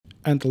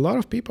And a lot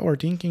of people are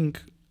thinking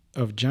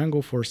of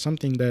Django for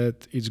something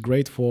that is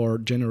great for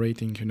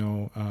generating,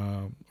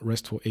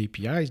 RESTful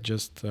APIs,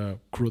 just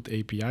crude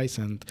APIs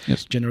and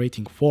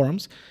generating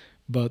forms.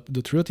 But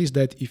the truth is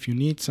that if you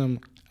need some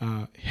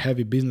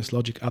heavy business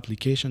logic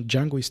application,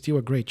 Django is still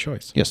a great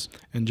choice. Yes.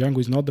 And Django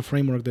is not the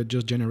framework that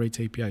just generates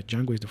APIs.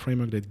 Django is the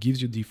framework that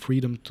gives you the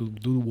freedom to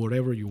do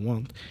whatever you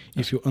want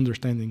if you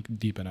understand it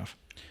deep enough.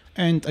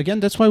 And again,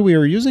 that's why we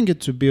are using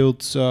it to build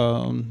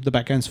the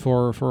backends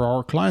for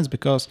our clients,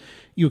 because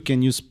you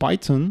can use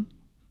Python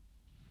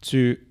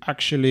to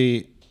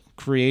actually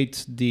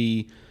create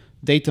the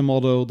data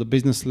model, the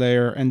business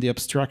layer, and the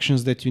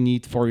abstractions that you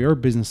need for your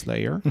business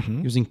layer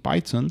using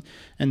Python,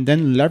 and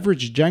then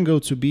leverage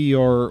Django to be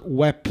your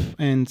web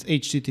and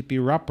HTTP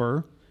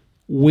wrapper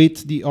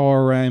with the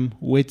ORM,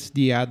 with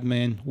the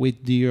admin,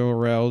 with the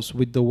URLs,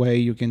 with the way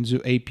you can do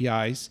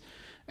APIs.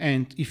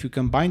 And if you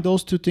combine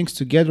those two things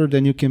together,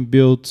 then you can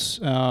build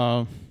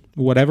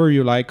whatever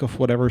you like of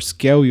whatever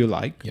scale you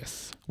like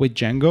with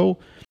Django.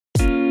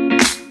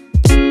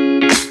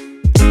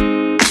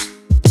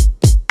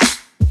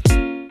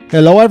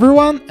 Hello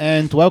everyone,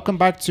 and welcome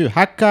back to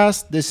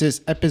Hackcast. This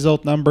is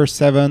episode number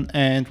 7,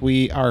 and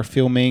we are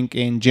filming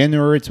in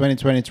January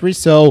 2023.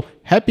 So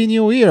happy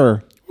new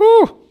year.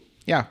 Woo!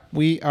 Yeah,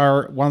 we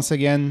are once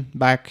again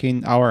back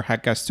in our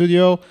Hackcast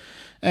studio,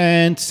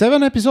 and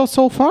 7 episodes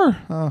so far.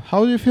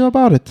 How do you feel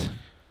about it?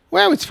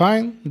 Well, it's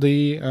fine.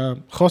 The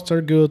hosts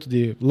are good.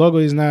 The logo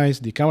is nice.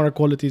 The camera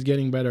quality is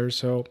getting better.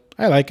 So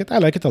I like it. I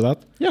like it a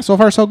lot. Yeah, so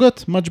far so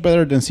good. Much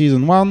better than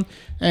season 1.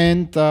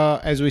 And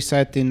as we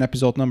said in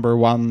episode number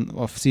 1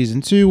 of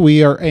season 2,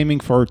 we are aiming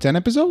for 10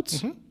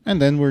 episodes.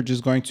 And then we're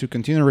just going to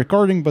continue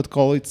recording, but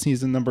call it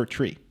season number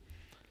 3.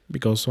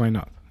 Because why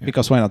not? Yeah.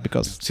 Because why not?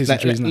 Because season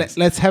 3 is nice.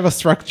 Let's have a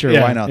structure.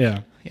 Yeah, why not? Yeah.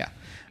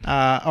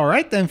 All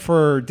right, then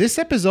for this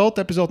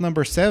episode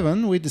number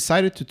 7, we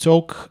decided to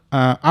talk,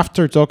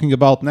 after talking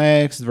about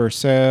Next,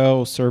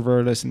 Vercel,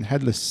 serverless, and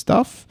headless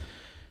stuff,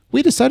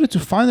 we decided to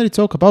finally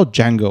talk about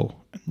Django.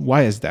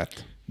 Why is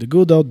that? The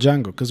good old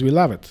Django, because we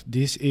love it.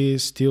 This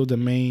is still the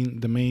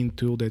main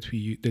tool that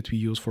we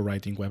use for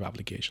writing web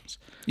applications.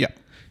 Yeah.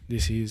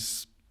 This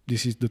is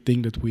the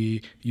thing that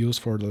we use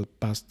for the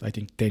past, I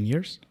think, 10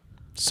 years.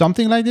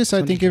 Something like this.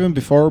 I think even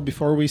before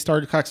we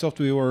started Hacksoft,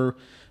 we were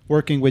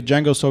working with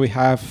Django, so we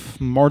have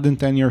more than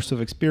 10 years of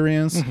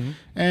experience,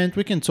 and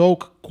we can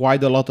talk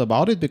quite a lot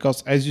about it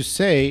because, as you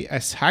say,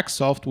 as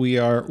Hacksoft, we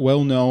are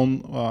well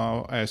known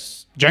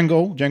as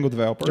Django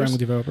developers. Django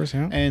developers,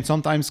 yeah. And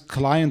sometimes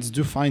clients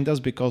do find us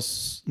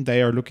because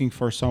they are looking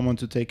for someone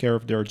to take care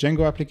of their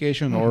Django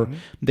application, or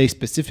they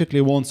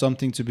specifically want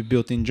something to be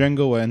built in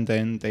Django, and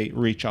then they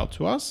reach out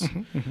to us.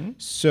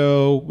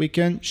 So we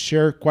can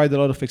share quite a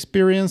lot of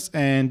experience,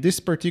 and this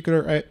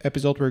particular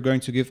episode, we're going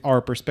to give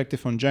our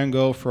perspective on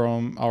Django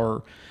from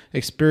our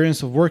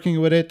experience of working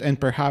with it, and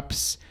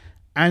perhaps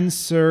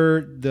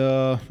answer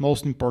the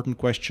most important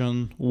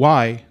question: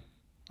 why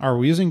are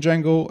we using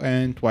Django,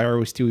 and why are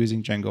we still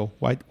using Django?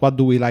 What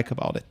do we like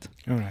about it?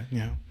 All right,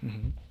 yeah.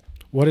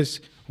 What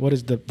is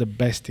the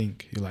best thing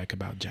you like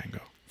about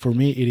Django? For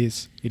me, it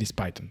is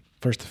Python.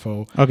 First of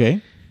all,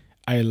 okay,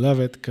 I love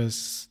it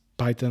because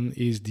Python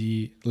is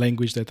the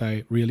language that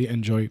I really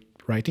enjoy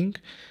writing.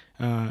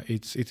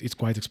 It's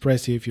quite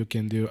expressive. You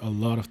can do a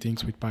lot of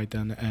things with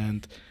Python,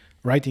 and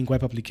writing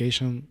web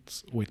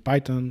applications with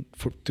Python,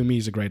 to me,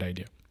 is a great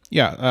idea.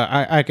 Yeah,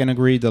 I can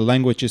agree. The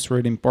language is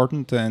really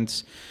important,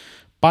 and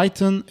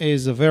Python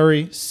is a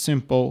very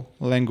simple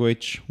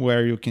language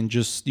where you can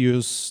just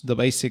use the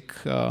basic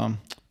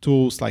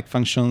tools like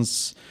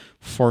functions,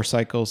 for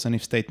cycles, and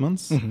if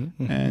statements,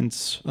 and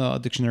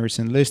dictionaries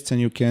and lists,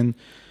 and you can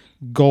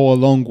go a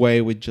long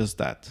way with just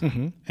that.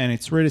 And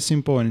it's really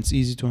simple, and it's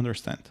easy to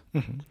understand.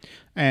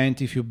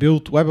 And if you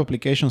build web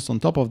applications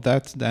on top of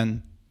that,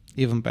 then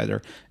even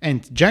better.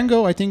 And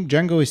Django, I think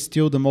Django is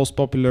still the most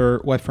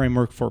popular web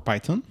framework for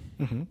Python.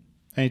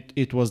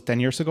 It was 10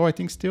 years ago, I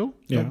think, still.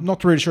 Yeah.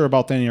 Not really sure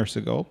about 10 years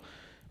ago.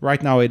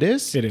 Right now it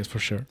is. It is for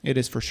sure. It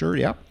is for sure,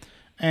 yeah.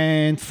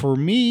 And for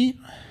me,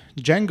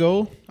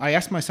 Django, I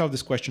asked myself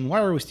this question: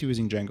 why are we still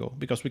using Django?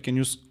 Because we can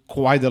use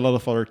quite a lot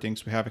of other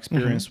things. We have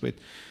experience with,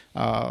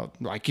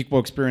 like equal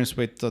experience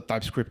with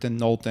TypeScript and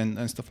Node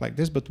and stuff like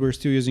this, but we're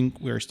still using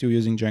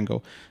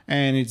Django.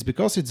 And it's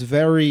because it's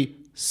very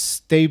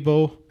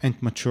stable and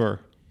mature.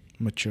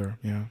 Mature,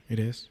 yeah, it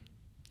is.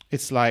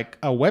 It's like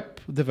a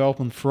web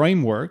development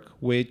framework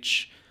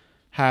which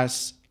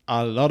has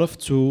a lot of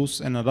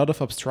tools and a lot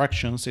of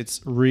abstractions.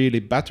 It's really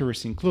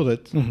batteries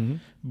included,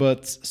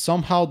 but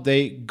somehow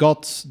they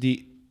got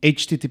the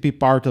HTTP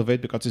part of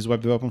it, because it's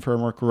web development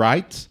framework,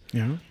 right.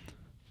 Yeah.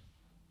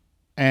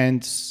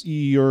 And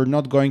you're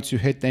not going to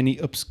hit any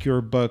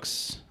obscure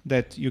bugs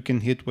that you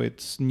can hit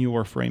with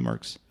newer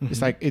frameworks.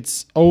 It's like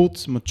it's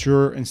old,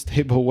 mature, and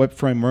stable web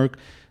framework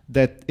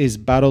that is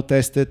battle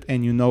tested,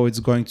 and you know it's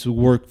going to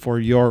work for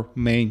your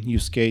main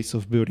use case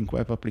of building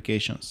web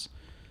applications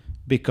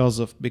because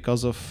of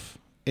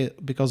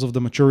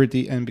the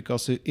maturity, and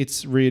because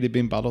it's really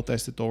been battle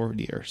tested over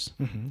the years.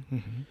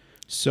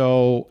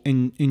 So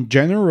in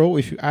general,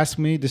 if you ask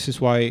me, this is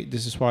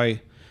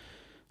why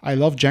I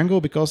love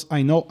Django, because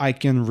I know I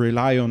can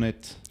rely on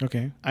it.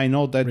 Okay. I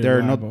know that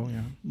Reliable,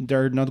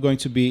 there are not going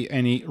to be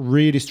any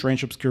really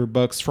strange, obscure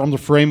bugs from the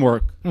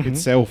framework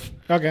itself.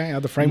 Okay,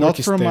 the framework not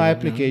is from stable, my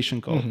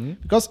application code.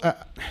 Because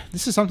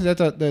this is something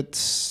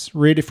that's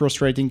really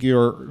frustrating.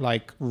 You're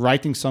like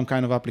writing some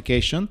kind of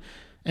application,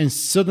 and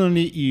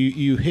suddenly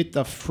you hit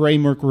a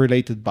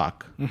framework-related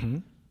bug.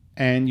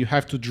 And you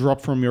have to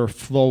drop from your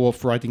flow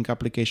of writing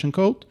application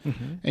code,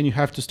 and you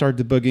have to start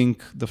debugging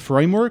the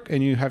framework,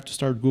 and you have to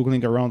start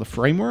Googling around the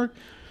framework,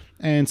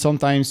 and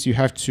sometimes you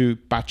have to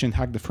patch and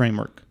hack the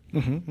framework.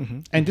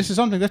 And this is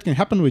something that can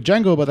happen with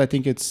Django, but I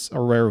think it's a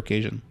rare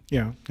occasion.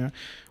 Yeah.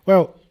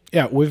 Well,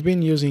 yeah, we've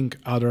been using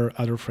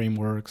other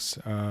frameworks,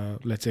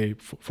 let's say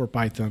for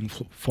Python,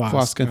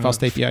 Flask and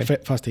Fast API.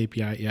 Fast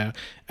API, yeah.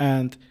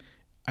 And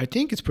I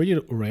think it's pretty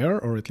rare,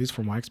 or at least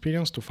from my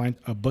experience, to find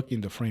a bug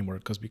in the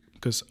framework,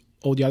 because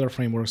all the other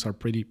frameworks are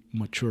pretty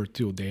mature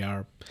too. They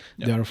are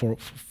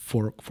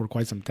for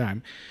quite some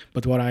time.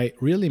 But what I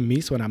really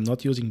miss when I'm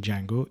not using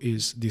Django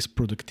is this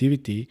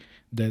productivity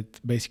that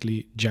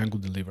basically Django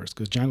delivers,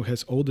 because Django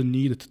has all the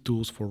needed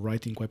tools for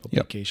writing web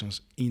applications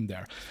in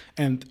there.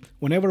 And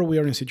whenever we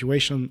are in a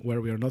situation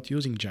where we are not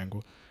using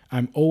Django,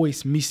 I'm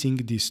always missing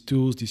these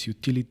tools, these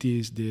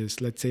utilities,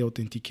 this, let's say,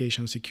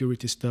 authentication,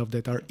 security stuff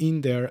that are in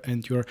there,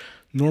 and you're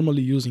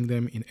normally using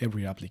them in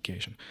every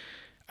application.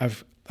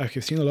 I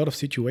have seen a lot of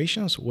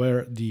situations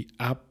where the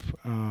app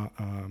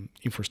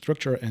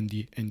infrastructure and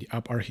the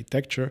app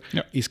architecture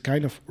is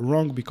kind of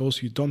wrong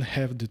because you don't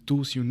have the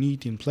tools you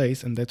need in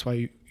place, and that's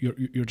why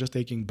you're just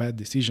taking bad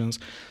decisions,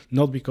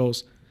 not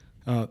because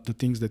the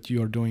things that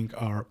you are doing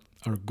are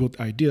good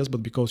ideas,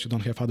 but because you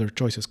don't have other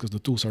choices because the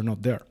tools are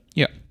not there.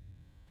 Yeah.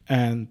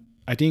 And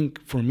I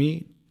think for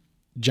me,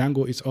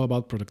 Django is all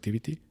about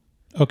productivity.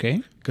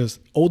 Okay. Because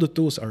all the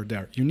tools are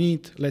there. You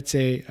need, let's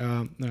say,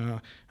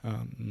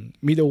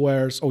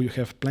 middlewares. Oh, you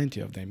have plenty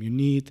of them. You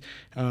need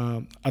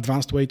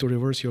advanced way to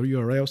reverse your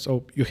URL.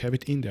 So you have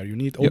it in there. You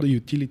need all the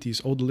utilities,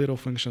 all the little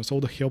functions,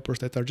 all the helpers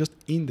that are just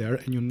in there,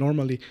 and you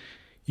normally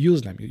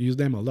use them. You use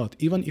them a lot.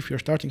 Even if you're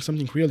starting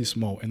something really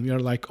small, and we are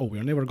like, oh,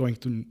 we're never going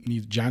to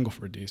need Django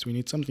for this. We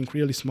need something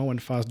really small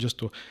and fast just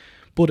to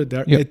put it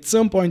there. At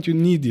some point, you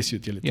need these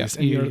utilities. Yes,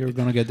 and you're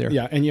going to get there.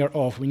 Yeah, and you're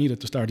off. We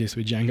needed to start this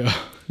with Django.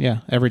 Yeah,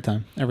 every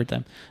time.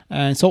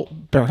 And so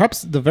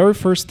perhaps the very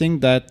first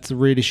thing that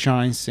really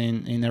shines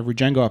in every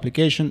Django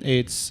application,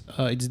 it's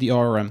the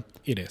ORM.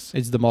 It is.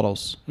 It's the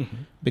models.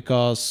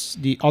 Because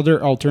the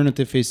other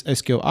alternative is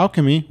SQL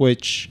Alchemy,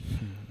 which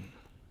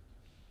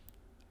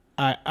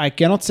I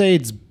cannot say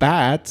it's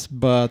bad,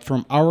 but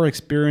from our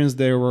experience,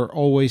 there were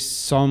always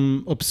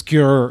some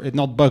obscure,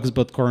 not bugs,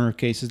 but corner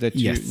cases that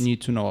you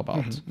need to know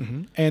about.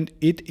 And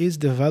it is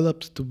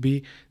developed to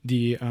be,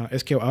 the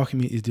SQL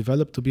Alchemy is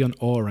developed to be an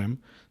ORM,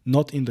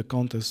 not in the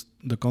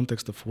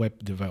context of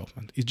web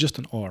development. It's just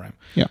an ORM.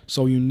 Yeah.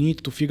 So you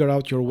need to figure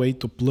out your way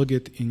to plug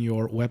it in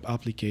your web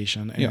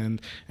application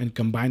and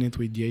combine it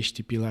with the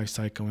HTTP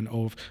lifecycle and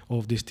all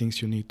of these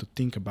things you need to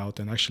think about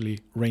and actually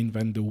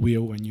reinvent the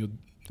wheel when you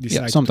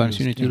decide sometimes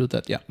you need to do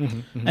that.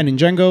 And in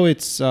Django,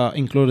 it's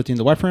included in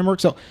the web framework.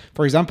 So,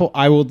 for example,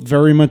 I would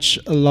very much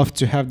love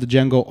to have the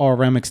Django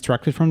ORM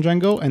extracted from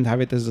Django and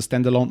have it as a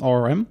standalone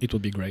ORM. It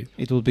would be great.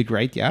 It would be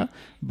great, yeah.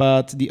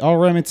 But the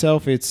ORM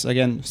itself, it's,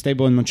 again,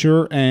 stable and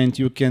mature, and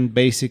you can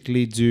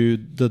basically do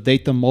the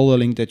data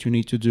modeling that you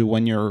need to do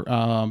when you're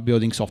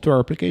building software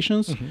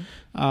applications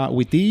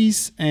with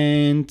these.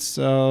 And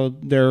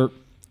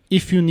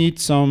if you need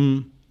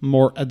some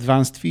more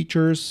advanced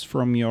features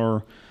from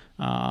your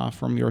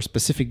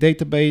specific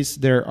database,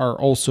 there are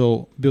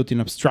also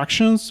built-in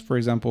abstractions, for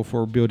example,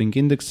 for building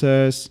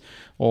indexes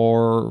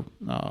or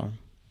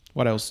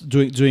what else?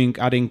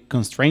 Adding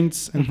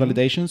constraints and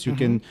validations. You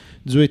can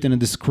do it in a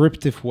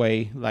descriptive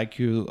way, like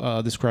you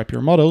describe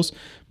your models,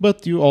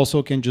 but you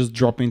also can just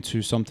drop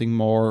into something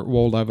more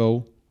low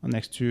level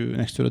next to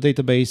the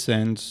database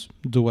and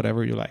do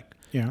whatever you like.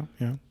 Yeah.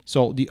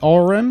 So the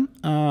ORM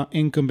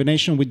in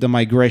combination with the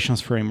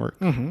migrations framework.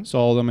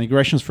 So the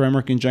migrations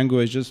framework in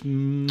Django is just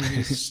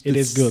it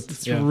is good.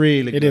 It's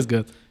really good. It is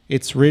good.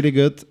 It's really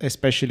good,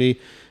 especially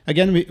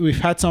again we've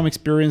had some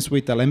experience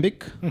with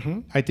Alembic.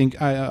 I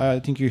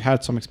think you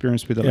had some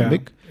experience with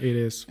Alembic. Yeah, it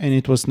is. And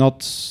it was not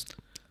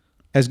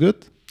as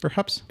good,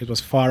 perhaps. It was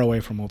far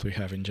away from what we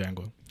have in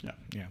Django.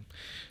 Yeah.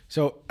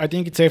 So I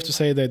think it's safe to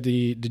say that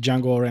the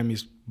Django ORM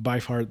is by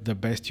far the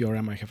best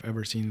ORM I have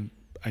ever seen.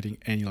 I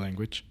think any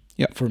language.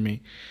 For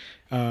me,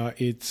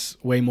 it's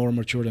way more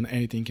mature than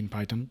anything in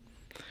Python.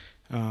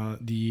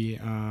 The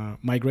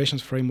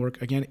migrations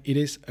framework, again, it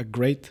is a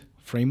great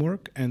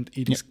framework, and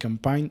it is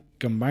combined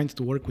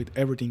to work with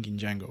everything in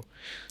Django.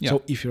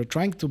 So if you're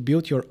trying to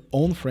build your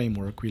own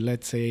framework with,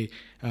 let's say,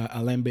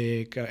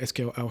 Alembic,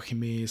 SQL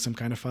Alchemy, some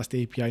kind of fast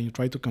API, and you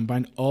try to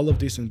combine all of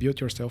this and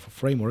build yourself a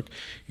framework,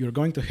 you're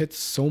going to hit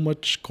so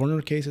much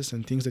corner cases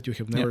and things that you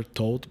have never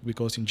thought,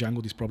 because in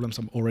Django these problems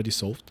are already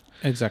solved.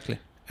 Exactly.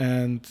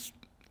 And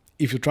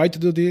if you try to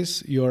do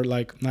this, you're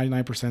like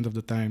 99% of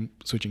the time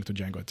switching to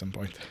Django at some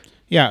point.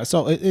 Yeah,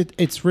 so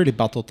it's really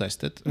battle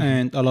tested,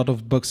 and a lot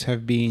of bugs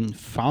have been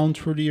found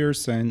through the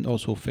years and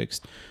also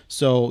fixed.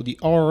 So the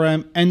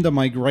ORM and the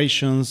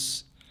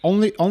migrations,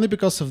 only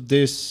because of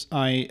this,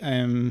 I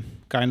am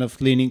kind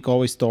of leaning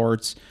always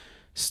towards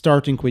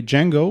starting with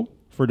Django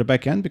for the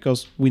backend,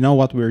 because we know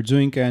what we're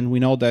doing, and we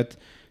know that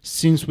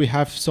since we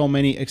have so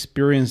many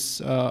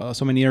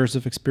years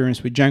of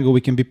experience with Django, we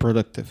can be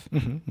productive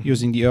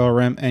using the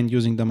ORM and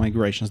using the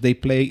migrations. They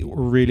play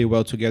really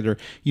well together.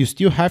 You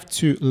still have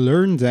to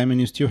learn them, and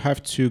you still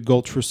have to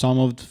go through some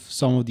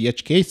of the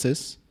edge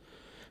cases.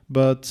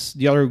 But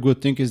the other good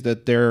thing is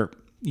that they're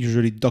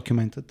usually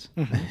documented,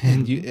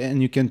 and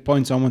you can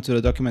point someone to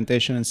the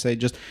documentation and say,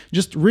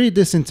 just read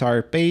this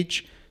entire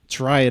page,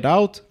 try it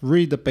out,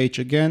 read the page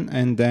again,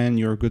 and then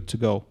you're good to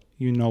go.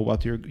 You know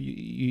what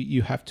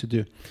you have to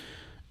do.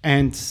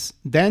 And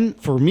then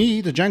for me,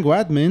 the Django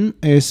admin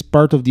is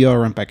part of the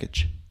ORM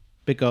package,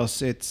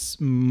 because it's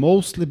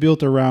mostly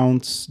built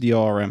around the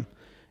ORM.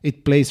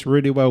 It plays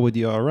really well with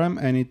the ORM,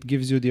 and it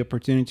gives you the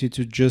opportunity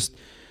to just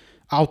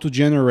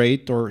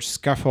auto-generate or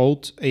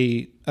scaffold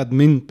a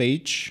admin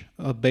page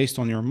based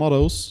on your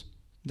models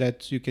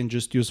that you can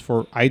just use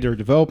for either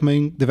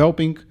developing,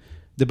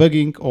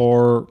 debugging,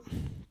 or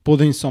put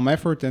in some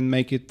effort and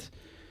make it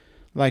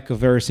like a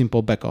very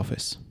simple back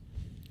office.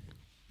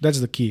 That's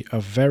the key, a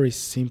very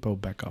simple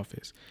back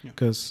office.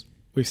 Because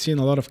we've seen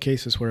a lot of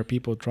cases where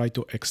people try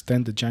to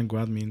extend the Django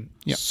admin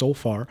so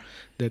far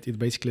that it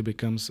basically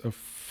becomes a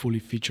fully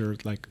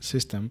featured like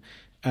system.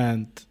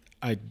 And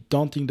I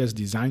don't think that's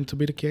designed to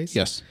be the case.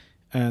 Yes.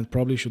 And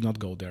probably should not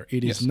go there.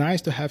 It is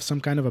nice to have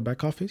some kind of a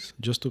back office,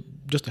 just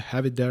to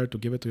have it there, to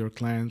give it to your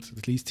clients,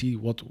 at least see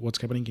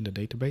what's happening in the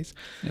database.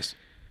 Yes.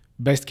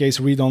 Best case,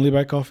 read-only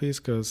back office,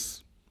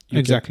 because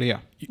exactly,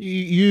 yeah.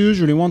 You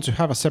usually want to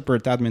have a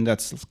separate admin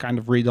that's kind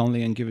of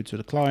read-only and give it to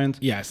the client.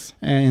 Yes.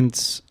 And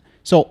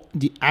so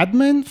the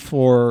admin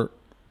for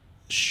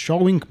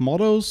showing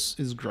models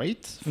is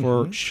great.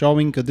 For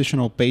showing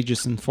additional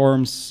pages and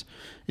forms,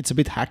 it's a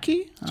bit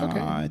hacky. It's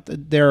okay.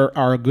 There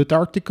are good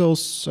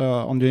articles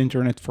on the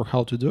internet for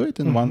how to do it.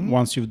 And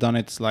once you've done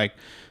it like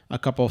a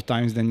couple of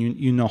times, then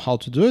you know how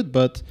to do it.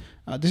 But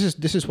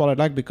this is what I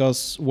like,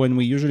 because when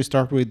we usually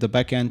start with the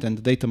backend and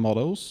the data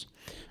models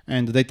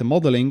and the data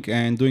modeling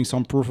and doing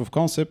some proof of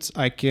concepts,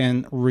 I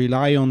can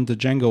rely on the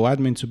Django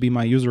admin to be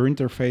my user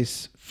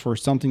interface for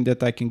something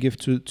that I can give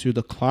to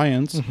the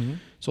clients,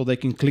 so they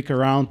can click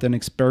around and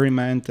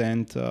experiment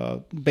and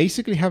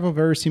basically have a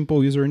very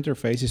simple user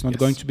interface. It's not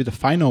going to be the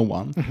final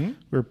one.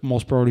 We're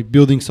most probably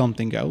building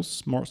something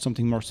else,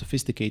 something more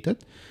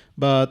sophisticated,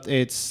 but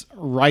it's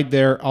right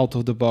there out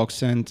of the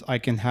box, and I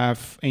can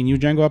have a new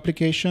Django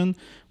application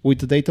with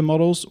the data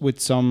models, with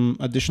some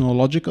additional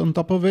logic on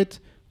top of it,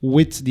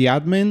 with the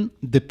admin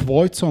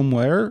deployed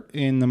somewhere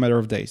in a matter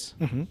of days.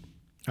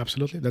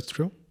 Absolutely, that's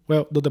true.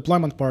 Well, the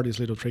deployment part is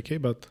a little tricky,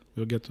 but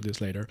we'll get to this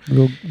later.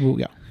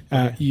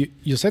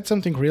 You said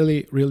something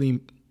really, really,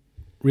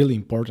 really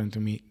important to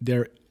me.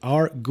 There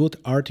are good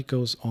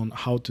articles on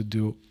how to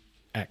do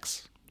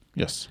X.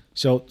 Yes.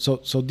 So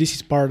this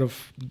is one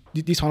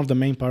of the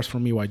main parts for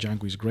me why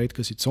Django is great,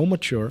 because it's so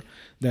mature.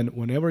 Then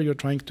whenever you're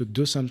trying to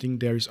do something,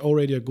 there is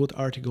already a good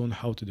article on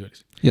how to do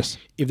it. Yes.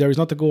 If there is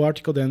not a good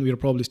article, then we're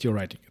probably still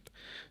writing it.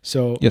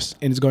 So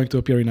and it's going to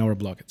appear in our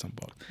blog at some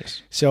point.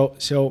 Yes.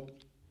 So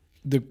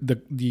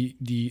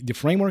the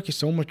framework is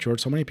so mature,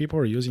 so many people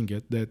are using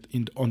it, that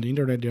on the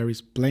internet there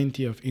is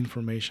plenty of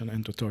information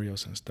and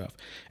tutorials and stuff.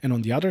 And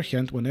on the other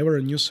hand, whenever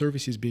a new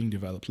service is being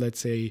developed, let's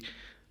say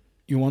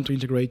you want to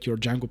integrate your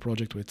Django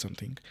project with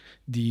something,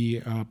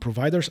 the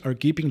providers are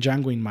keeping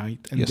Django in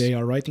mind, and they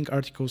are writing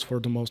articles for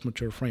the most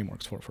mature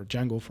frameworks, for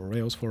Django, for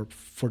Rails,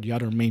 for the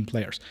other main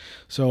players.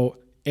 So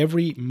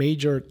every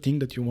major thing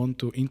that you want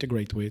to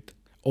integrate with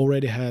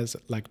already has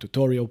like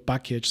tutorial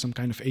package, some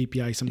kind of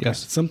API,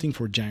 something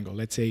for Django.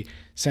 Let's say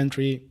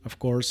Sentry, of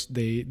course,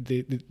 they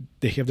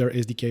have their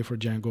SDK for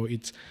Django.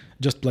 It's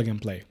just plug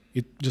and play.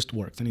 It just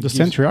works. And the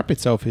Sentry app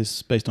itself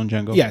is based on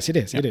Django. Yes, it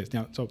is. It is.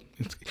 Yeah, so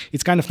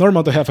it's kind of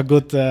normal to have a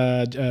good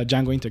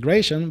Django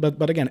integration.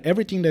 But again,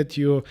 everything that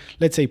you,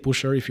 let's say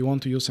Pusher, if you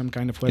want to use some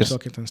kind of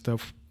WebSocket and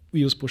stuff,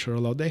 we use Pusher a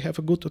lot. They have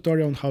a good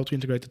tutorial on how to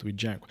integrate it with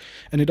Django.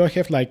 And they don't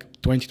have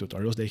like 20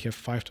 tutorials. They have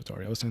 5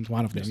 tutorials, and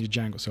one of them is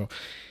Django. So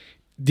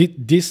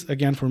this,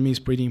 again, for me is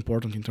pretty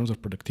important in terms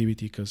of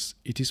productivity, because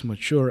it is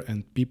mature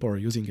and people are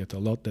using it a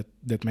lot.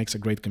 That makes a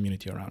great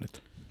community around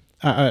it.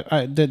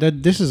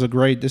 This is a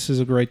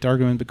great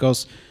argument,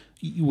 because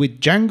with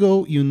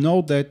Django, you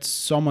know that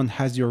someone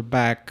has your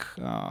back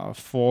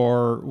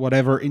for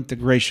whatever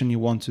integration you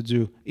want to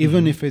do.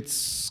 Even if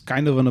it's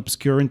kind of an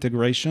obscure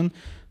integration,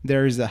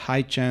 there is a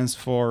high chance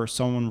for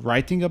someone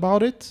writing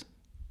about it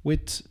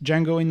with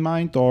Django in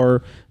mind,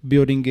 or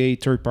building a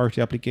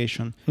third-party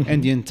application.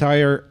 And the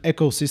entire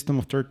ecosystem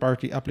of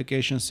third-party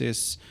applications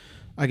is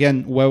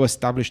again, well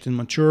established and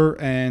mature,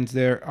 and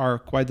there are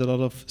quite a lot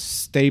of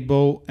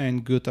stable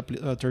and good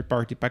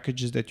third-party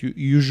packages that you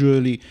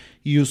usually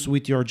use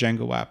with your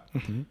Django app.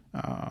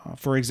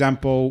 For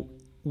example,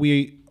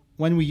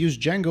 when we use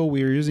Django,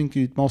 we're using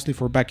it mostly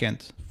for backend,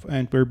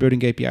 and we're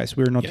building APIs.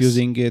 We're not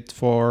using it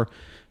for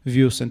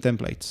views and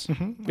templates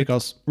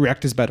because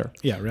React is better.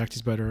 Yeah, React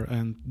is better,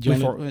 and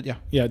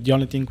the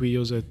only thing we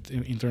use it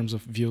in terms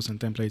of views and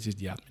templates is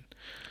the admin.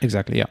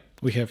 Exactly. Yeah,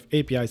 we have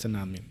APIs and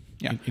admin.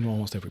 Yeah. In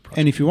almost every project.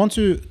 And if you want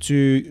to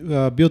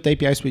build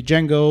APIs with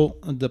Django,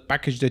 the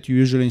package that you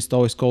usually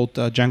install is called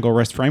Django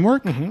REST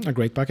Framework. A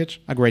great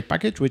package. A great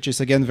package, which is,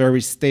 again,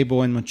 very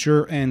stable and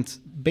mature and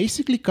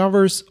basically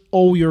covers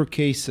all your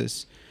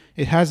cases.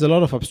 It has a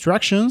lot of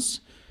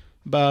abstractions,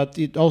 but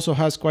it also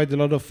has quite a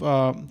lot of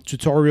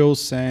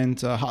tutorials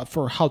and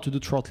for how to do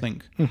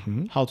throttling,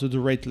 how to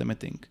do rate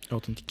limiting,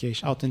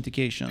 authentication,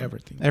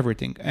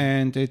 everything.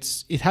 And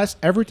it has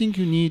everything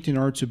you need in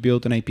order to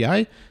build an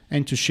API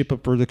and to ship a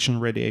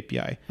production-ready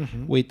API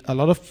with a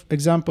lot of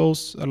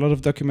examples, a lot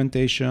of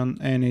documentation,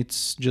 and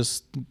it's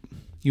just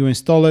you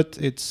install it.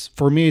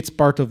 For me, it's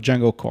part of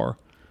Django core.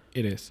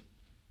 It is.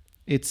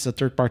 It's a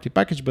third-party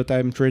package, but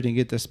I'm treating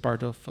it as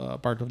part of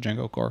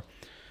Django core.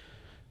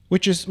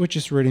 Which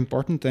is really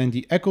important, and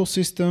the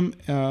ecosystem,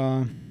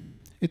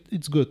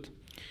 it's good.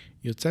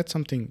 You said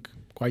something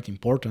quite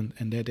important,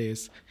 and that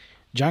is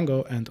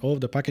Django and all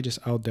of the packages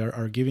out there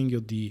are giving you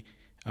the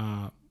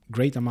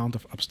great amount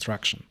of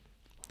abstraction.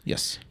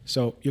 Yes.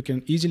 So you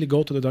can easily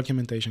go to the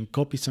documentation,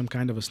 copy some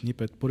kind of a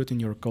snippet, put it in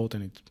your code,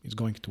 and it's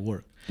going to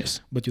work.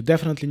 Yes. But you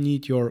definitely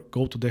need your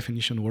go-to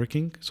definition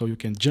working, so you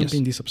can jump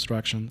in this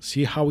abstraction,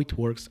 see how it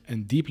works,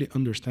 and deeply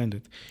understand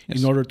it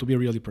in order to be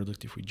really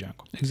productive with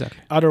Django.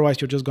 Exactly. Otherwise,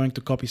 you're just going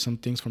to copy some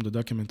things from the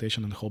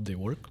documentation and hope they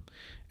work.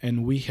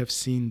 And we have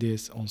seen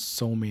this on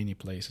so many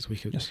places. We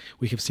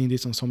have seen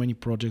this on so many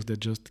projects that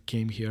just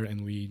came here,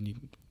 and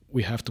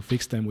we have to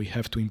fix them, we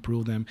have to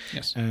improve them,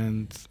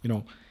 and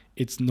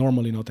it's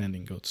normally not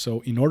ending good.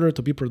 So in order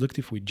to be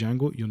productive with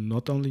Django, you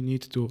not only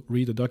need to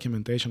read the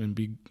documentation and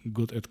be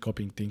good at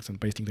copying things and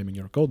pasting them in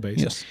your code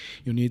base,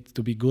 you need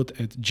to be good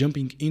at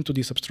jumping into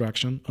this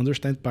abstraction,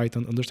 understand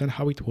Python, understand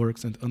how it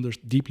works, and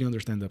deeply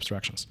understand the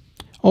abstractions.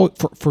 Oh,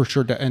 for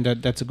sure,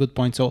 that's a good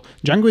point. So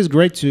Django is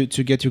great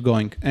to get you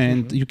going,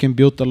 and you can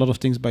build a lot of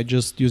things by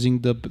just using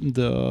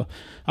the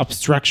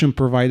abstraction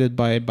provided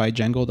by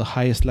Django, the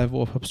highest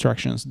level of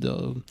abstractions,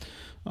 the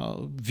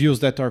views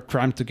that are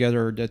crammed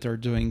together, that are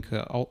doing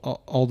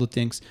all the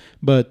things.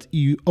 But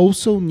you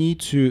also need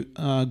to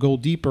go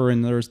deeper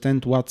and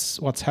understand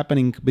what's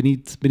happening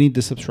beneath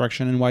this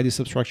abstraction and why this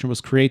abstraction was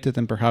created,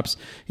 and perhaps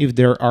if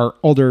there are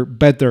other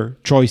better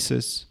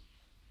choices,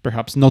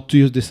 perhaps not to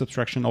use this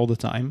abstraction all the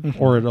time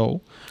or at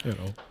all.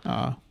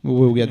 We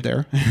will get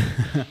there.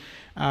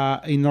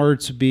 In order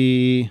to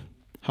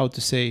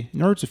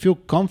feel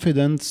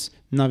confident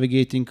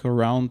navigating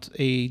around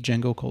a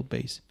Django code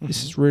base.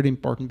 This is really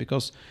important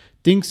because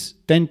things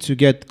tend to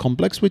get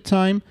complex with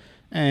time,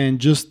 and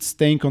just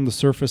staying on the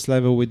surface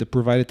level with the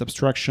provided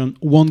abstraction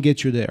won't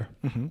get you there.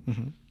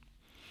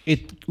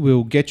 It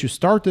will get you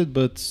started,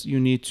 but you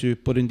need to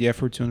put in the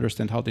effort to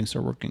understand how things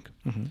are working.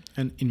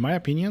 And in my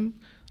opinion,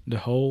 the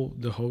whole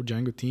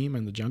Django team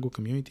and the Django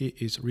community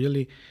is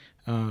really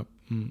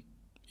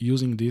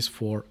using this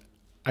for,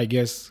 I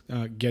guess,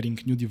 getting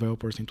new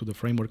developers into the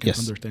framework and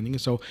understanding it.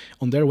 So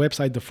on their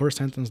website, the first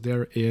sentence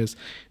there is,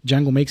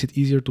 Django makes it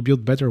easier to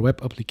build better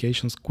web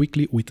applications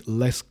quickly with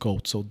less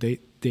code. So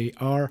they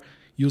are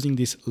using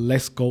this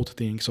less code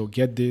thing. So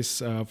get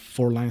this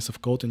 4 lines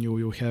of code and you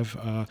will have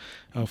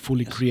a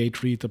fully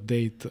create, read,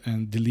 update,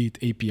 and delete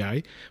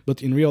API.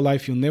 But in real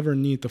life, you never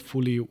need a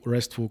fully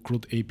RESTful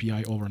CRUD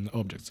API over an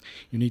objects.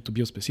 You need to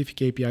build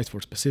specific APIs for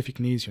specific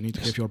needs. You need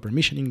to have your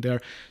permissioning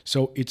there.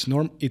 So it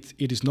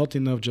is not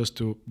enough just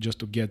to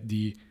get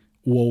the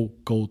WoW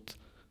code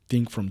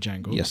thing from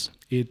Django.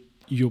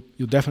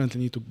 You definitely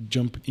need to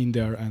jump in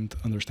there and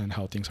understand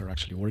how things are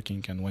actually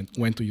working and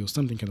when to use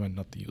something and when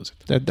not to use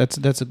it.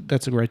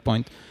 That's a great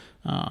point.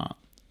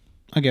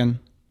 Again,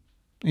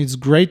 it's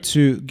great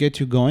to get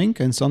you going,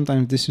 and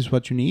sometimes this is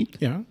what you need.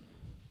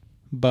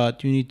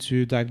 But you need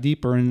to dive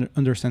deeper and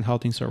understand how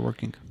things are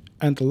working.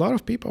 And a lot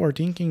of people are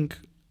thinking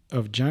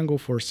of Django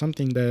for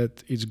something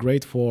that is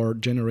great for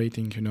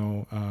generating,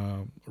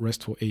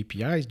 RESTful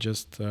APIs,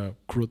 just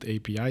CRUD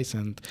APIs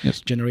and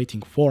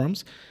generating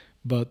forms.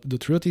 But the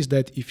truth is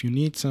that if you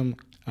need some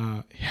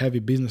heavy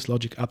business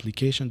logic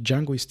application,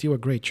 Django is still a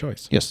great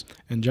choice.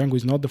 And Django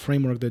is not the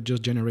framework that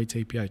just generates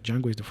APIs.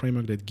 Django is the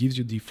framework that gives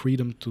you the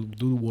freedom to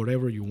do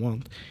whatever you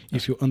want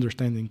if you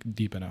understand it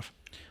deep enough.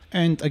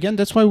 And again,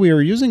 that's why we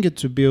are using it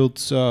to build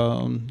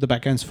the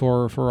backends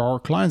for our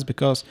clients,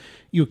 because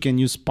you can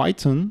use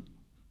Python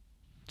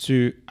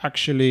to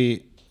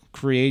actually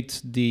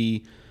create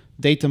the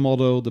data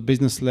model, the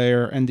business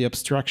layer, and the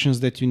abstractions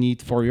that you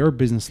need for your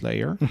business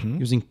layer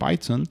using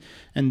Python,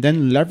 and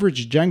then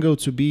leverage Django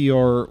to be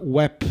your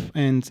web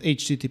and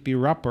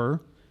HTTP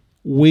wrapper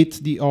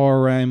with the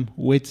ORM,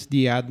 with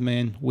the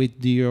admin,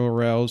 with the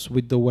URLs,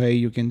 with the way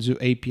you can do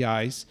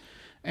APIs,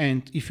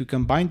 And if you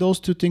combine those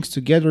two things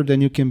together,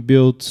 then you can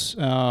build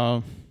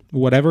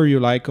whatever you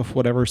like of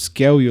whatever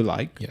scale you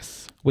like.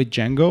 Yes. With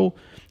Django.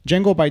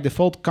 Django by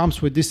default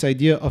comes with this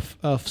idea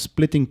of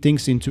splitting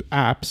things into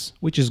apps,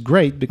 which is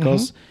great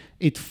because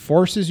it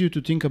forces you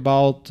to think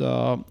about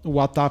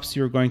what apps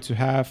you're going to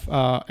have.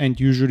 And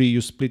usually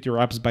you split your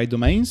apps by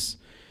domains,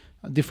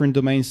 different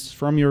domains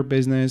from your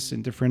business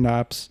in different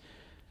apps.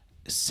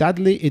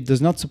 Sadly, it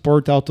does not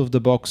support out of the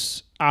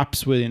box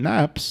apps within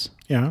apps.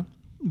 Yeah.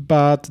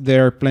 But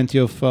there are plenty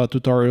of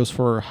tutorials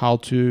for how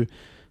to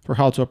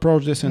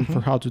approach this and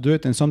for how to do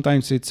it. And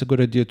sometimes it's a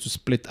good idea to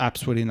split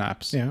apps within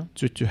apps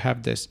to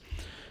have this.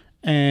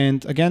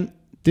 And again,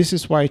 this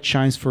is why it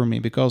shines for me,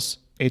 because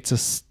it's a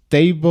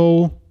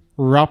stable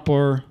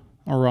wrapper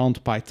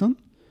around Python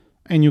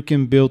and you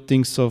can build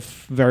things of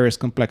various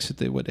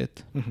complexity with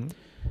it.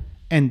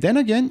 And then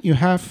again, you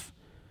have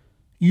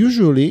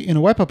usually in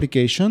a web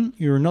application,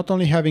 you're not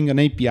only having an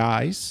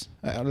APIs,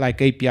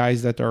 like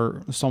APIs that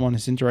are someone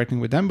is interacting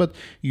with them, but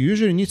you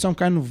usually need some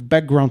kind of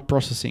background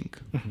processing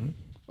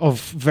of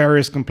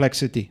various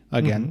complexity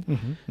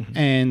again.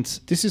 And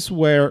this is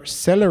where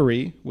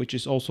Celery, which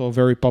is also a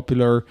very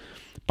popular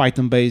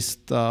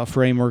Python-based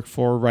framework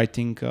for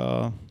writing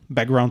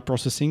background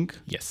processing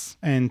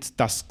and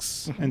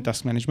tasks and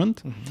task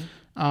management,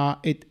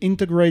 it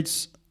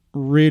integrates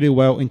really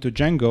well into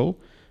Django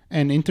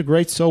and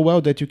integrates so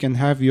well that you can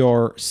have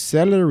your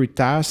Celery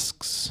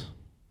tasks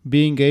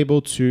being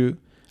able to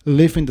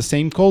live in the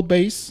same code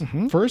base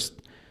first,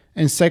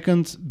 and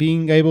second,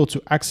 being able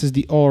to access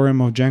the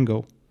ORM of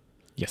Django.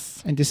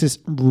 Yes. And this is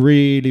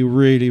really,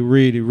 really,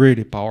 really,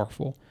 really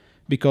powerful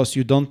because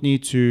you don't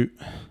need to,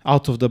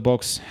 out of the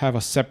box, have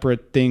a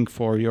separate thing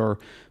for your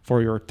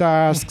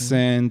tasks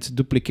and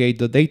duplicate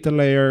the data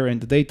layer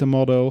and the data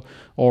model,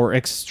 or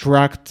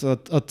extract a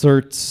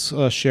third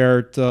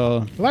shared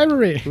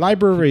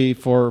library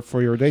for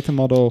your data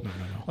model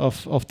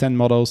of 10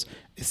 models.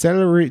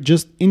 Celery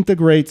just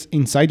integrates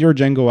inside your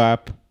Django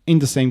app in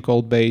the same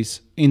code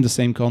base, in the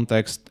same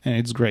context, and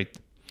it's great.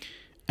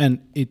 And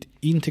it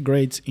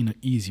integrates in an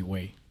easy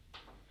way.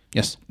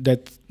 Yes.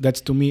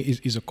 That's to me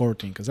is a core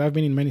thing, because I've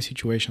been in many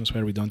situations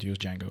where we don't use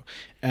Django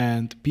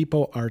and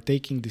people are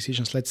taking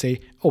decisions. Let's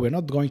say, oh, we're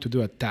not going to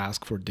do a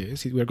task for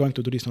this. We're going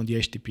to do this on the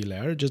HTTP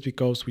layer just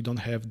because we don't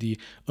have the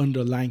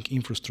underlying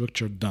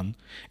infrastructure done.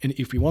 And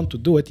if we want to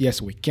do it,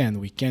 yes, we can.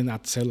 We can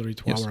add Celery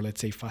to our,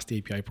 let's say, fast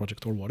API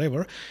project or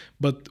whatever,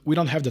 but we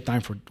don't have the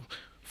time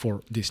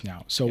for this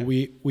now. So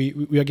we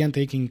again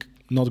taking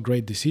not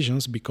great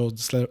decisions because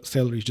the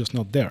Celery is just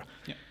not there.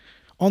 Yeah.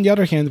 On the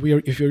other hand,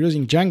 if you're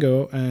using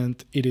Django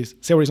and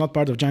Celery is not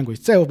part of Django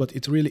itself, but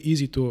it's really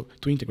easy to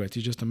integrate.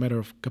 It's just a matter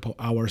of a couple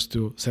hours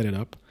to set it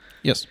up.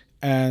 Yes.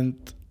 And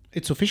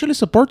it's officially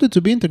supported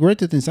to be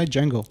integrated inside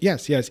Django.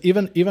 Yes.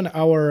 Even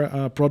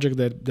our project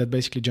that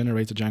basically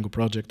generates a Django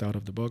project out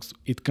of the box,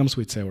 it comes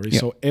with Celery.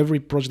 Yeah. So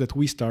every project that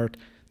we start,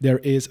 there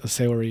is a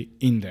Celery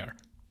in there.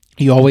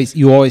 You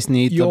always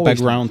need a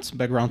background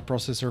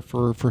processor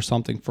for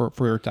something for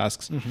your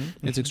tasks.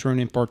 It's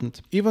extremely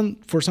important. Even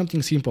for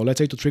something simple, let's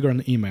say to trigger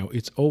an email,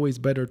 it's always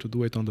better to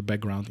do it on the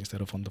background instead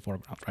of on the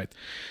foreground, right?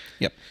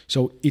 Yep.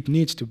 So it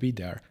needs to be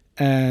there.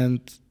 And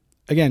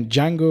again,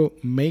 Django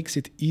makes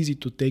it easy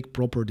to take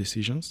proper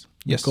decisions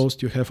because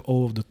you have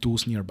all of the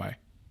tools nearby.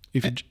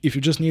 If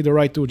you just need the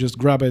right tool, just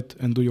grab it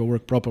and do your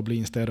work properly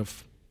instead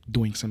of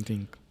doing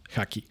something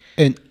hacky.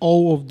 And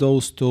all of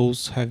those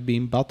tools have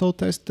been battle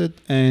tested,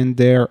 and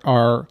there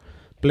are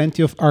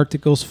plenty of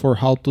articles for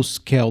how to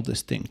scale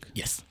this thing.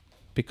 Yes.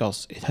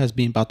 Because it has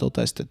been battle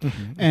tested.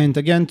 And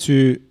again,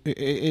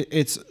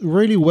 it's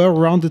really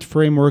well-rounded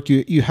framework.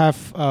 You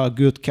have a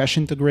good cache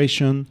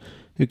integration.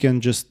 You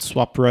can just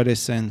swap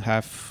Redis and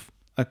have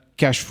a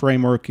cache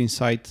framework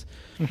inside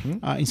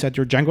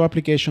your Django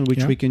application,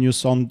 which we can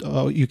use on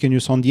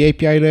the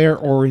API layer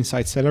or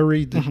inside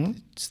Celery.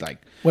 It's like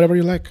whatever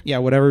you like. Yeah,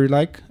 whatever you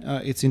like.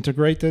 It's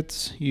integrated.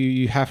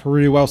 You have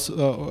really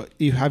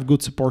you have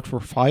good support for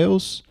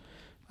files,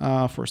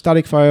 for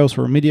static files,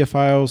 for media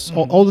files,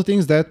 all the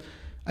things that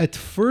at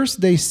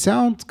first they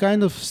sound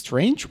kind of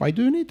strange. Why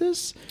do you need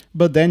this?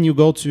 But then you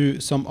go to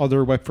some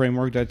other web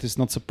framework that is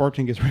not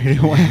supporting it really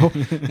well,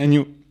 and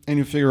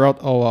you figure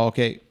out,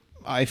 okay,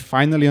 I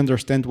finally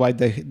understand why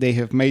they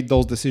have made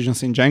those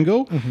decisions in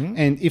Django.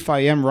 And if I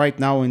am right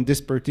now in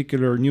this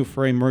particular new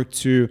framework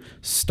to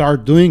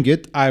start doing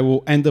it, I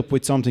will end up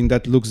with something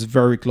that looks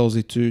very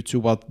closely to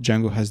what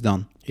Django has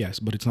done. Yes,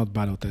 but it's not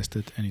battle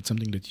tested, and it's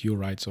something that you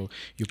write, so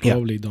you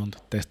probably don't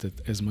test it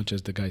as much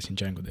as the guys in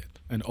Django did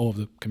and all of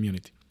the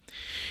community.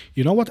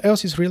 You know what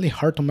else is really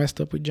hard to mess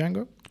up with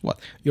Django? What?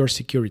 Your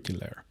security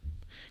layer.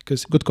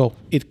 Because good call.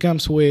 It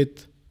comes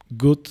with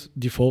good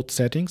default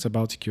settings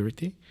about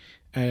security,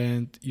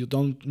 and you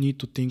don't need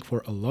to think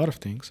for a lot of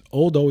things,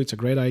 although it's a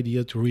great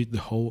idea to read the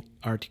whole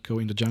article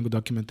in the Django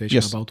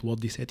documentation about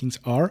what these settings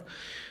are,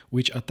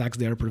 which attacks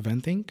they are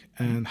preventing,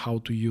 and how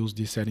to use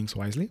these settings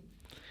wisely.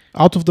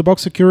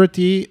 Out-of-the-box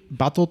security,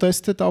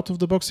 battle-tested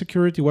out-of-the-box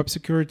security, web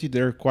security,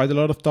 there are quite a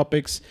lot of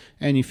topics.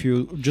 And if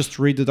you just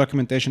read the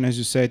documentation, as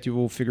you said, you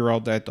will figure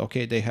out that,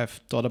 okay, they have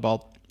thought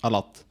about a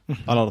lot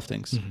of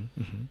things.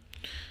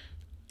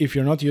 If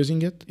you're not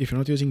using it, if you're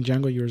not using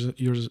Django,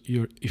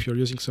 if you're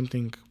using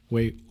something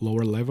way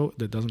lower level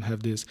that doesn't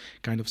have this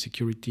kind of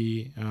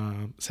security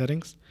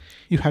settings,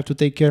 you have to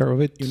take care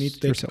of it. You need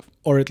to yourself,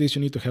 or at least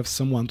you need to have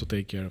someone to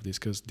take care of this,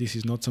 because this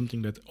is not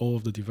something that all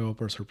of the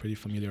developers are pretty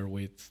familiar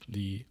with,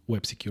 the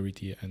web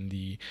security and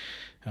the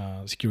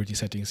security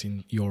settings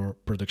in your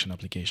production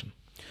application.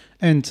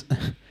 And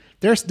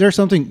there's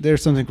something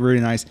really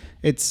nice.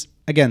 It's,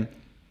 again,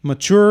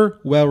 mature,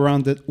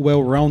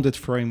 well-rounded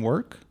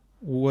framework,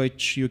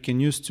 which you can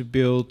use to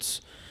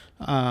build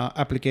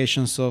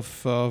applications of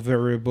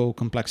variable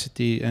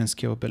complexity and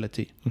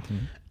scalability.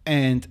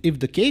 And if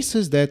the case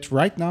is that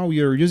right now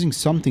you're using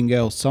something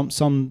else,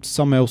 some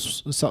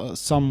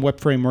web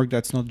framework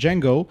that's not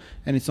Django,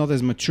 and it's not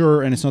as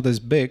mature and it's not as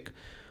big,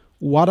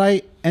 what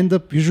I end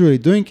up usually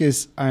doing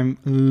is I'm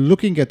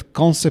looking at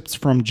concepts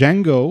from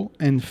Django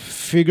and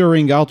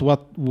figuring out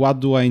what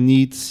do I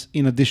need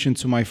in addition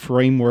to my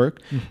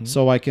framework,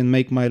 so I can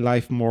make my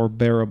life more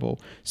bearable.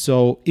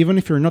 So even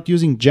if you're not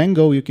using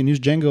Django, you can use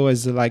Django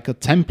as like a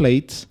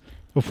template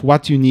of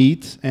what you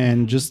need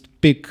and just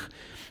pick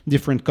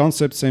different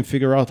concepts and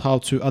figure out how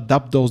to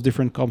adapt those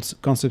different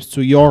concepts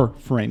to your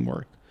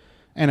framework.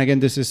 And again,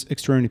 this is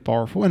extremely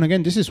powerful. And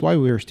again, this is why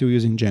we are still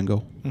using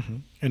Django.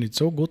 And it's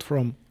so good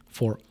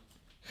for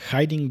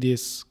hiding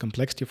this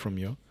complexity from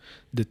you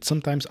that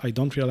sometimes I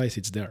don't realize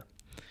it's there.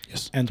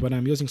 Yes. And when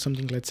I'm using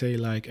something, let's say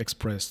like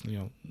Express,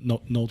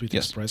 Node with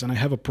Express, and I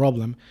have a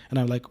problem, and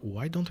I'm like,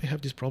 why don't we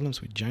have these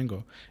problems with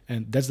Django?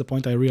 And that's the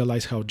point I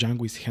realize how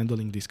Django is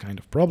handling these kind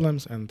of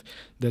problems, and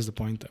that's the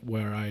point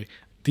where I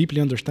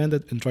deeply understand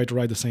it and try to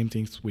write the same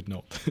things with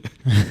Node.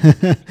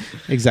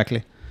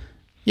 Exactly.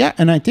 Yeah,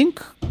 and I think,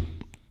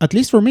 at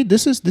least for me,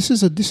 this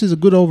is a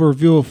good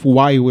overview of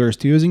why we're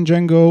still using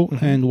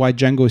Django and why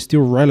Django is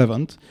still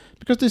relevant.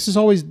 Because this is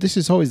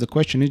always the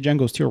question: is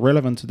Django still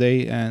relevant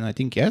today? And I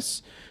think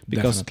yes,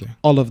 because Definitely.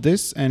 all of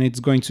this, and it's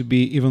going to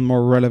be even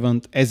more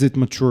relevant as it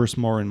matures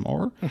more and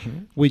more.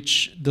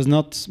 Which does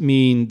not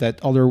mean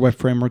that other web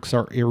frameworks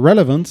are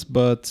irrelevant,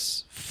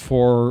 but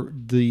for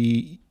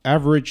the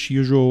average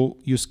usual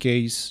use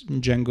case,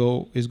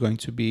 Django is going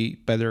to be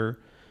better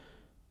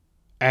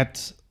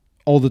at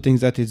all the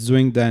things that it's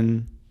doing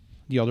than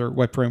the other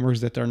web frameworks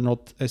that are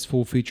not as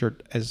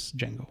full-featured as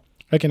Django.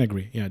 I can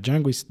agree. Yeah,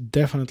 Django is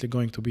definitely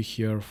going to be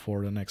here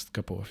for the next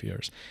couple of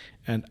years.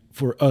 And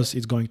for us,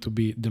 it's going to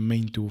be the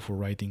main tool for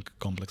writing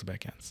complex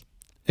backends.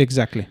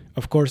 Exactly.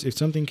 Of course, if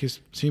something is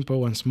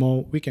simple and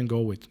small, we can go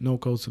with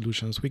no-code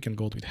solutions. We can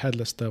go with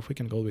headless stuff. We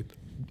can go with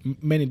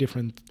many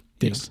different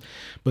things. Yes.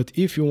 But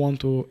if you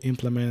want to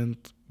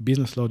implement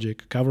business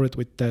logic, cover it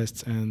with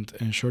tests, and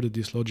ensure that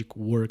this logic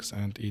works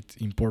and it's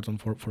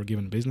important for a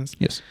given business,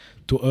 yes,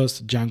 to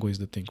us, Django is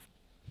the thing.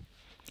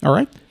 All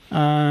right.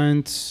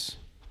 And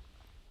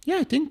yeah,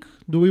 I think,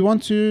 do we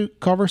want to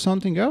cover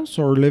something else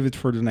or leave it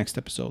for the next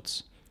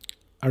episodes?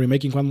 Are we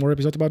making one more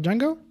episode about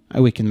Django?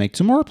 We can make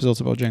 2 more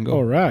episodes about Django.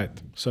 All right.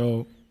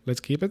 So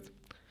let's keep it.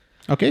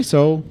 Okay,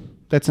 so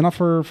that's enough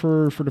for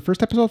the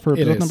first episode, for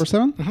episode number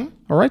 7?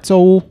 All right,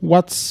 so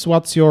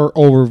what's your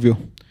overview?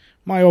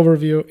 My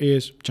overview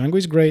is Django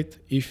is great.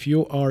 If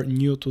you are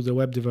new to the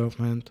web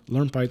development,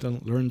 learn Python,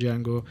 learn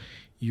Django.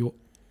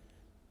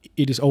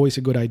 It is always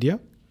a good idea.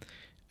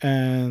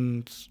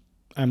 And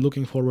I'm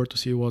looking forward to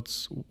see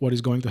what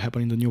is going to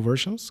happen in the new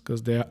versions,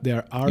 because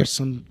there are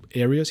some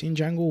areas in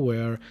Django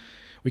where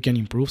we can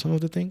improve some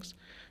of the things.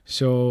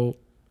 So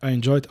I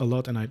enjoyed a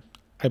lot, and I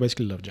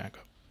basically love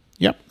Django.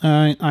 Yep,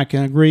 I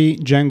can agree.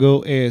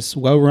 Django is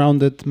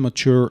well-rounded,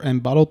 mature,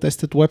 and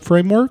battle-tested web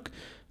framework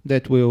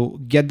that will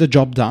get the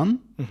job done.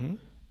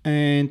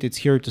 And it's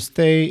here to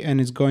stay,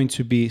 and it's going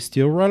to be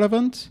still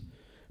relevant.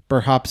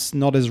 Perhaps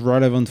not as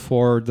relevant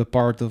for the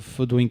part of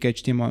doing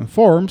HTML and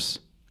forms,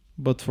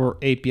 but for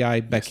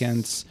API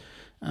backends,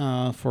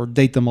 for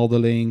data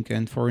modeling,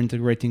 and for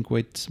integrating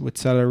with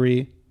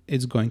Celery,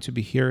 it's going to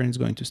be here and it's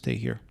going to stay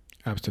here.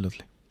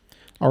 Absolutely.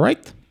 All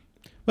right.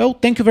 Well,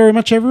 thank you very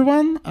much,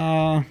 everyone.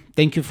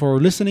 Thank you for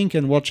listening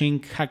and watching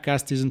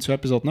Hackcast Season 2,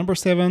 episode number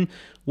 7.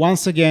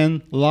 Once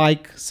again,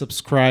 like,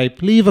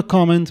 subscribe, leave a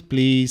comment,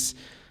 please.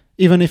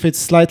 Even if it's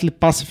slightly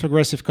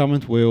passive-aggressive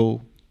comment,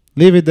 we'll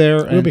leave it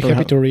there. We'll be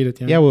happy to read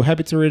it. Yeah, we're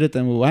happy to read it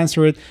and we'll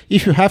answer it.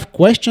 If you have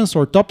questions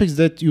or topics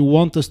that you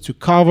want us to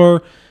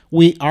cover,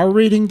 we are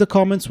reading the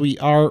comments. We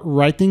are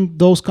writing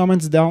those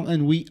comments down,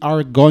 and we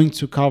are going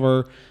to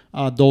cover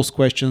those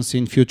questions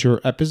in future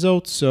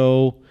episodes.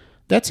 So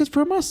that's it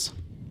from us.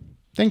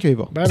 Thank you,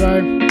 Ivo.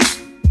 Bye-bye.